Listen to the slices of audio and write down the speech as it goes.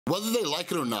Whether they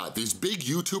like it or not, these big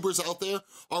YouTubers out there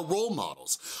are role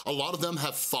models. A lot of them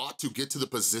have fought to get to the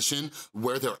position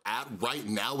where they're at right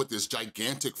now with this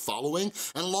gigantic following,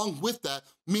 and along with that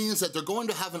means that they're going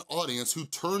to have an audience who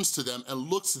turns to them and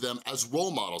looks to them as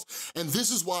role models. And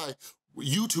this is why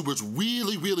YouTubers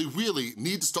really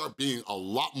need to start being a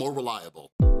lot more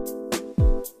reliable.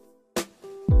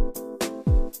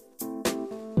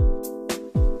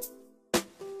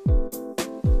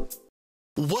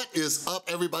 What is up,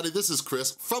 everybody? This is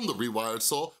Chris from The Rewired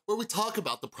Soul, where we talk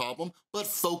about the problem, but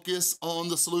focus on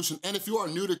the solution. And if you are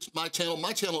new to my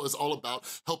channel is all about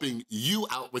helping you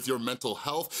out with your mental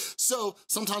health. So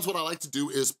sometimes what I like to do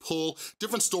is pull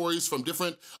different stories from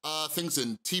different things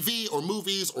in TV or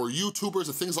movies or YouTubers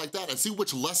and things like that and see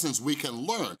which lessons we can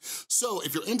learn. So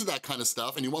if you're into that kind of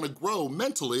stuff and you wanna grow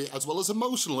mentally as well as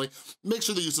emotionally, make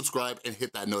sure that you subscribe and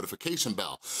hit that notification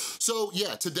bell. So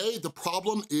yeah, today the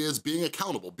problem is being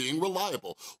accountable, being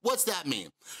reliable. What's that mean?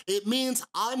 It means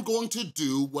I'm going to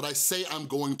do what I say I'm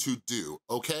going to do,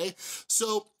 okay?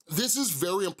 So this is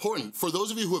very important. For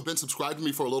those of you who have been subscribed to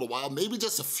me for a little while, maybe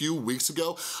just a few weeks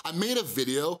ago, I made a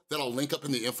video that I'll link up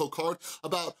in the info card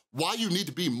about why you need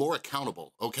to be more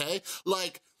accountable, okay?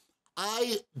 Like,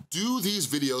 I do these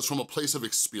videos from a place of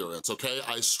experience, okay?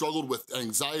 I struggled with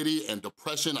anxiety and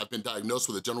depression. I've been diagnosed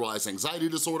with a generalized anxiety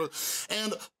disorder.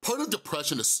 And part of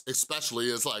depression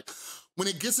especially is like, when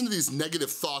it gets into these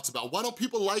negative thoughts about why don't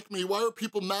people like me? Why are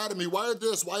people mad at me? Why are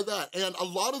this, why that? And a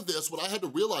lot of this, what I had to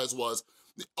realize was,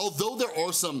 although there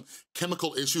are some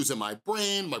chemical issues in my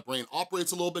brain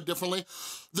operates a little bit differently,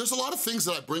 there's a lot of things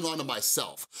that I bring onto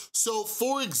myself. So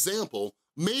for example,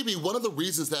 maybe one of the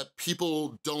reasons that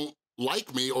people don't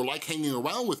like me or like hanging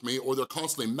around with me or they're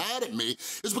constantly mad at me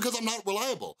is because I'm not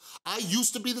reliable. I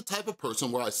used to be the type of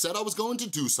person where I said I was going to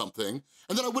do something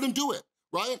and then I wouldn't do it,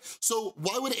 right? So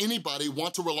why would anybody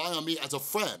want to rely on me as a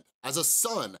friend, as a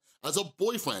son, as a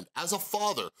boyfriend, as a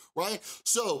father, right?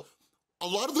 So a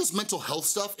lot of this mental health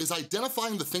stuff is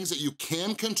identifying the things that you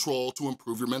can control to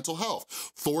improve your mental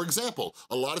health. For example,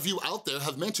 a lot of you out there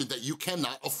have mentioned that you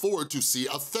cannot afford to see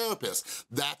a therapist.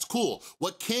 That's cool.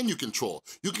 What can you control?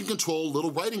 You can control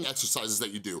little writing exercises that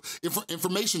you do,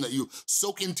 information that you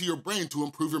soak into your brain to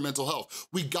improve your mental health.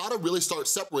 We gotta really start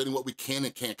separating what we can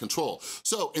and can't control.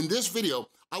 So in this video,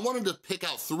 I wanted to pick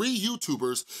out 3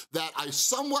 YouTubers that I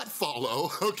somewhat follow,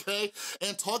 okay,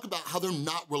 and talk about how they're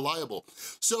not reliable.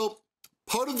 So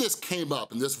part of this came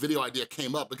up, and this video idea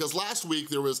came up, because last week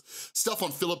there was stuff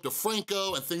on Philip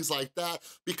DeFranco and things like that,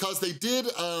 because they did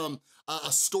a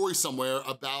story somewhere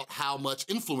about how much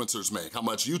influencers make, how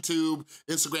much YouTube,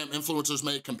 Instagram influencers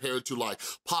make compared to like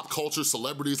pop culture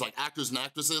celebrities like actors and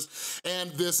actresses.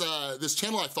 And this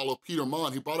channel I follow, Peter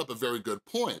Mon, he brought up a very good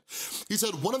point. He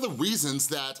said one of the reasons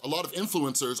that a lot of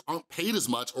influencers aren't paid as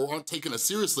much or aren't taken as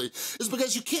seriously is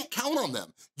because you can't count on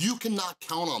them. You cannot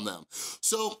count on them.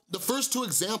 So the first 2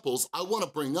 examples I wanna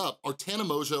bring up are Tana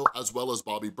Mongeau as well as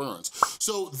Bobby Burns.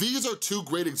 So these are 2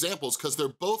 great examples because they're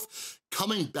both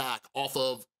coming back off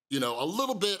of, you know, a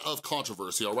little bit of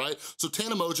controversy, all right? So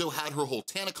Tana Mongeau had her whole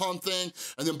Tanacon thing,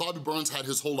 and then Bobby Burns had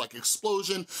his whole like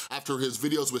explosion after his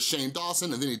videos with Shane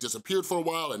Dawson, and then he disappeared for a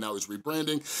while, and now he's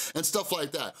rebranding and stuff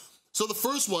like that. So the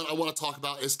first one I wanna talk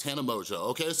about is Tana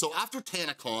Mongeau, okay? So after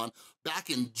Tanacon, back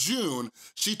in June,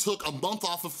 she took a month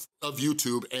off of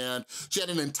YouTube, and she had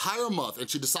an entire month, and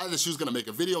she decided that she was gonna make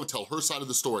a video and tell her side of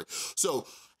the story. So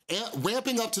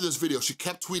ramping up to this video, she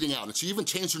kept tweeting out, and she even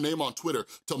changed her name on Twitter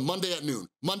to Monday at noon,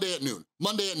 Monday at noon,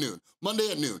 Monday at noon, Monday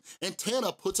at noon. And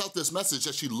Tana puts out this message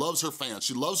that she loves her fans.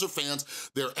 She loves her fans.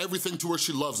 They're everything to her.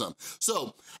 She loves them.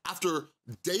 So after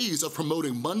days of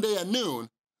promoting Monday at noon,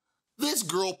 this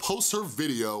girl posts her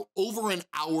video over an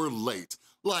hour late.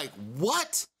 Like,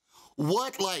 what?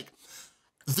 What, like,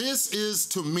 this is,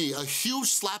 to me, a huge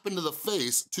slap into the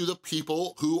face to the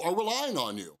people who are relying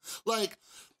on you. Like,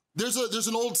 there's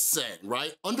an old saying,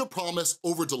 right? Under promise,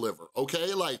 over deliver,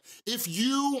 okay? Like, if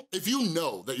you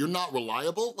know that you're not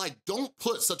reliable, like, don't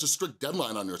put such a strict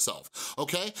deadline on yourself,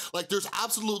 okay? Like, there's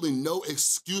absolutely no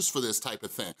excuse for this type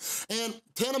of thing. And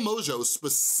Tana Mongeau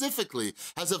specifically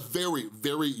has a very,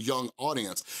 very young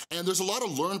audience, and there's a lot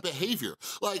of learned behavior.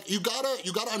 Like, you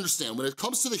gotta understand, when it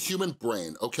comes to the human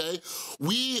brain, okay?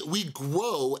 We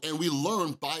grow and we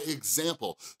learn by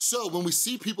example. So when we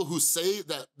see people who say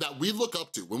that we look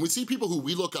up to, when we see people who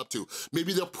we look up to,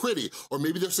 maybe they're pretty, or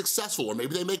maybe they're successful, or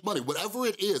maybe they make money, whatever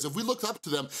it is, if we look up to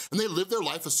them and they live their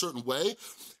life a certain way,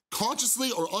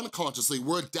 consciously or unconsciously,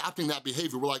 we're adapting that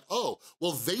behavior. We're like, oh,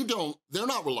 well, they're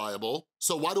not reliable,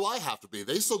 so why do I have to be?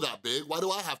 They still got big, why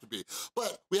do I have to be?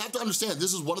 But we have to understand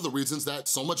this is one of the reasons that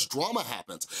so much drama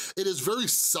happens. It is very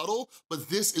subtle, but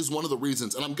this is one of the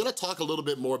reasons. And I'm gonna talk a little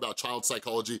bit more about child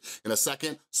psychology in a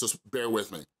second, so bear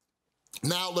with me.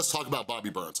 Now let's talk about Bobby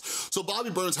Burns. So Bobby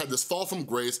Burns had this fall from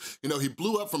grace. You know, he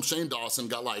blew up from Shane Dawson,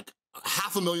 got like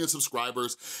 500,000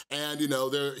 subscribers, and you know,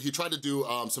 he tried to do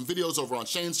some videos over on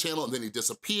Shane's channel, and then he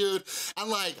disappeared. And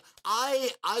like, I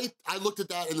looked at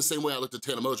that in the same way I looked at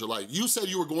Tana Mongeau. Like, you said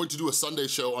you were going to do a Sunday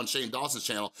show on Shane Dawson's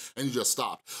channel, and you just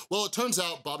stopped. Well, it turns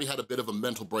out Bobby had a bit of a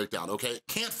mental breakdown, okay?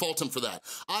 Can't fault him for that.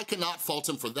 I cannot fault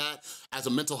him for that. As a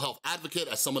mental health advocate,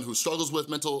 as someone who struggles with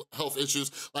mental health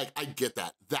issues, like, I get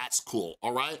that. That's cool,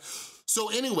 all right? So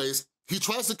anyways, he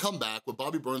tries to come back with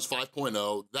Bobby Burns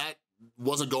 5.0. That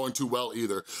wasn't going too well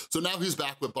either. So now he's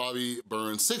back with Bobby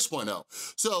Burns 6.0.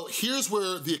 So here's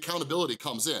where the accountability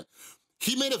comes in.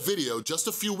 He made a video just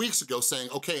a few weeks ago saying,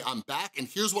 okay, I'm back and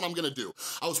here's what I'm gonna do.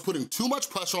 I was putting too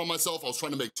much pressure on myself. I was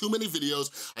trying to make too many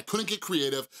videos. I couldn't get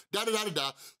creative,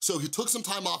 da-da-da-da-da. So he took some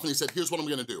time off and he said, here's what I'm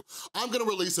gonna do. I'm gonna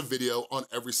release a video on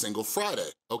every single Friday,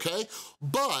 okay?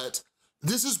 But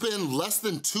this has been less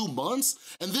than 2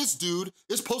 months and this dude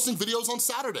is posting videos on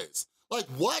Saturdays. Like,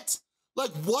 what?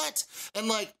 Like, what? And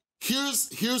like, here's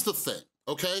the thing,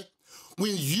 okay?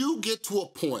 When you get to a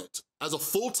point as a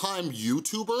full-time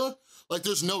YouTuber, like,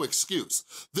 there's no excuse.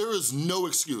 There is no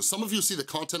excuse. Some of you see the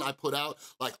content I put out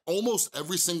like almost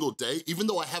every single day, even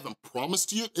though I haven't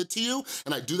promised it to you,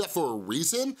 and I do that for a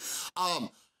reason.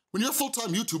 When you're a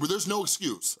full-time YouTuber, there's no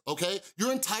excuse, okay?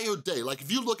 Your entire day, like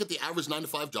if you look at the average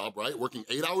 9-to-5 job, right? Working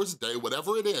 8 hours a day,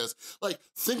 whatever it is, like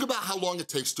think about how long it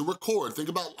takes to record, think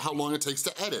about how long it takes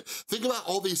to edit, think about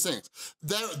all these things.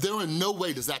 There in no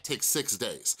way does that take 6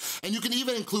 days. And you can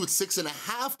even include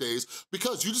 6.5 days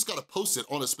because you just gotta post it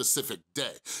on a specific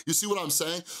day. You see what I'm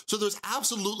saying? So there's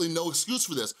absolutely no excuse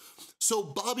for this. So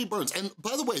Bobby Burns, and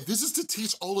by the way, this is to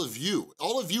teach all of you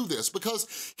this,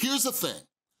 because here's the thing.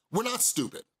 We're not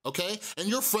stupid, okay? And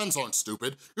your friends aren't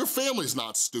stupid, your family's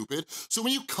not stupid, so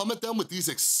when you come at them with these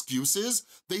excuses,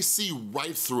 they see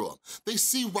right through them. They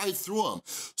see right through them.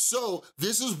 So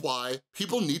this is why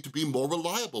people need to be more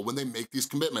reliable when they make these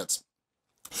commitments.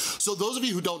 So those of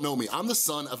you who don't know me, I'm the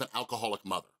son of an alcoholic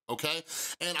mother, okay?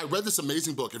 And I read this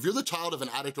amazing book. If you're the child of an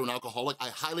addict or an alcoholic, I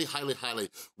highly, highly, highly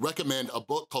recommend a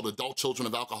book called Adult Children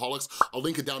of Alcoholics. I'll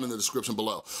link it down in the description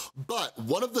below. But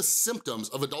one of the symptoms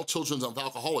of adult children of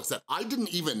alcoholics that I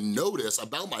didn't even notice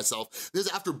about myself, this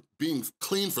is after being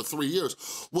clean for 3 years,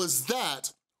 was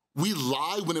that we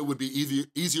lie when it would be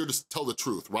easier to tell the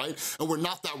truth, right? And we're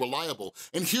not that reliable.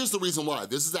 And here's the reason why.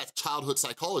 This is that childhood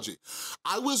psychology.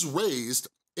 I was raised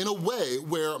in a way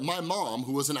where my mom,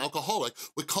 who was an alcoholic,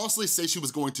 would constantly say she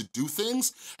was going to do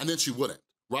things and then she wouldn't,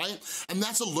 right? And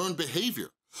that's a learned behavior.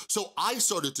 So I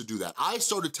started to do that. I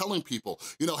started telling people,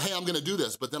 you know, hey, I'm gonna do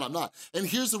this, but then I'm not. And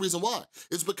here's the reason why.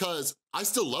 It's because I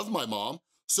still love my mom,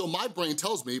 so my brain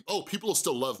tells me, oh, people will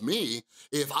still love me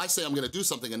if I say I'm gonna do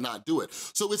something and not do it.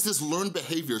 So it's this learned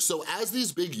behavior. So as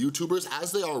these big YouTubers,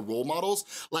 as they are role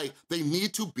models, like they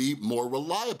need to be more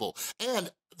reliable. And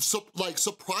so, like,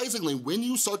 surprisingly, when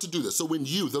you start to do this, so when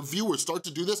you, the viewers, start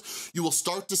to do this, you will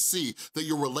start to see that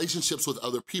your relationships with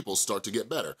other people start to get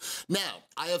better. Now,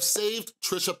 I have saved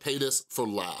Trisha Paytas for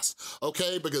last,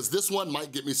 okay? Because this one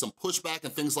might get me some pushback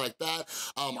and things like that.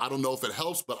 I don't know if it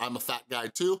helps, but I'm a fat guy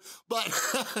too. But,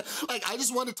 like, I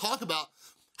just want to talk about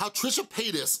how Trisha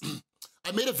Paytas,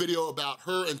 I made a video about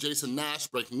her and Jason Nash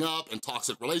breaking up and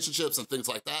toxic relationships and things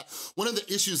like that. One of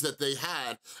the issues that they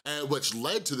had, which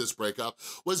led to this breakup,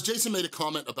 was Jason made a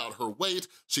comment about her weight.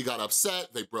 She got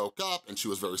upset, they broke up, and she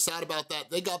was very sad about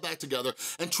that. They got back together,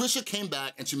 and Trisha came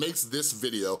back and she makes this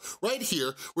video right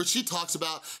here where she talks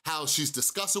about how she's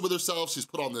disgusted with herself, she's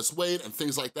put on this weight and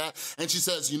things like that, and she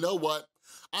says, you know what?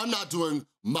 I'm not doing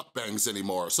mukbangs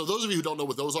anymore. So those of you who don't know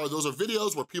what those are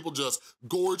videos where people just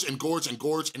gorge and gorge and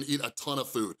gorge and eat a ton of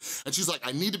food. And she's like,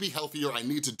 I need to be healthier, I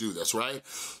need to do this, right?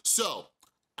 So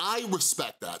I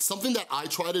respect that. Something that I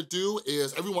try to do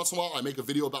is every once in a while I make a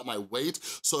video about my weight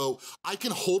so I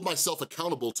can hold myself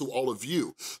accountable to all of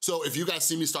you. So if you guys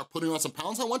see me start putting on some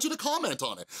pounds, I want you to comment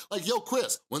on it. Like, yo,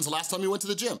 Chris, when's the last time you went to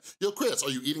the gym? Yo, Chris, are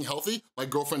you eating healthy? My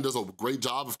girlfriend does a great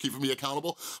job of keeping me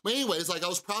accountable. But anyways, like, I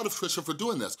was proud of Trisha for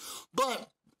doing this. But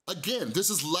again, this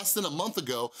is less than a month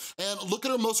ago, and look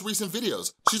at her most recent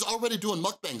videos. She's already doing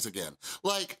mukbangs again.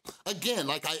 Like, again,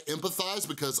 like, I empathize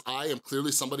because I am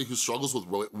clearly somebody who struggles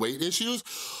with weight issues,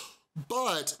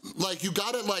 but like, you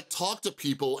gotta like talk to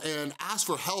people and ask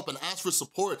for help and ask for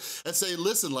support and say,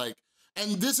 listen, like,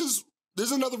 and this is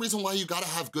There's another reason why you gotta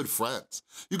have good friends.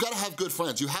 You gotta have good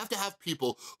friends. You have to have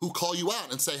people who call you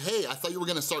out and say, hey, I thought you were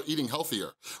gonna start eating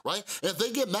healthier, right? And if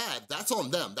they get mad, that's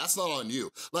on them, that's not on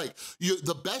you. Like,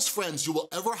 the best friends you will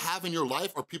ever have in your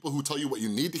life are people who tell you what you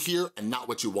need to hear and not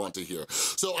what you want to hear.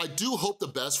 So I do hope the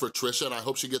best for Trisha, and I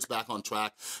hope she gets back on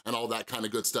track and all that kind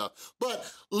of good stuff.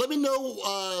 But let me know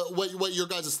what your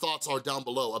guys' thoughts are down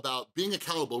below about being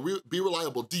accountable, be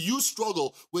reliable. Do you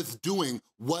struggle with doing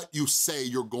what you say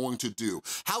you're going to do?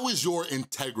 How is your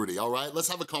integrity, all right? Let's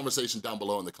have a conversation down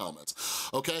below in the comments,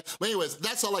 okay? But anyways,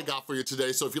 that's all I got for you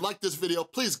today. So if you like this video,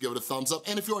 please give it a thumbs up.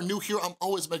 And if you are new here, I'm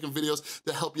always making videos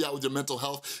to help you out with your mental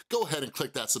health. Go ahead and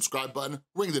click that subscribe button,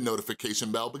 ring the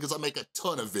notification bell, because I make a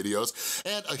ton of videos.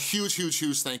 And a huge, huge,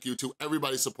 huge thank you to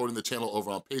everybody supporting the channel over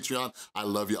on Patreon. I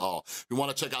love you all. If you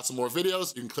wanna check out some more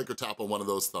videos, you can click or tap on one of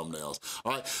those thumbnails,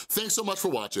 all right? Thanks so much for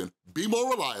watching. Be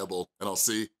more reliable, and I'll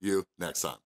see you next time.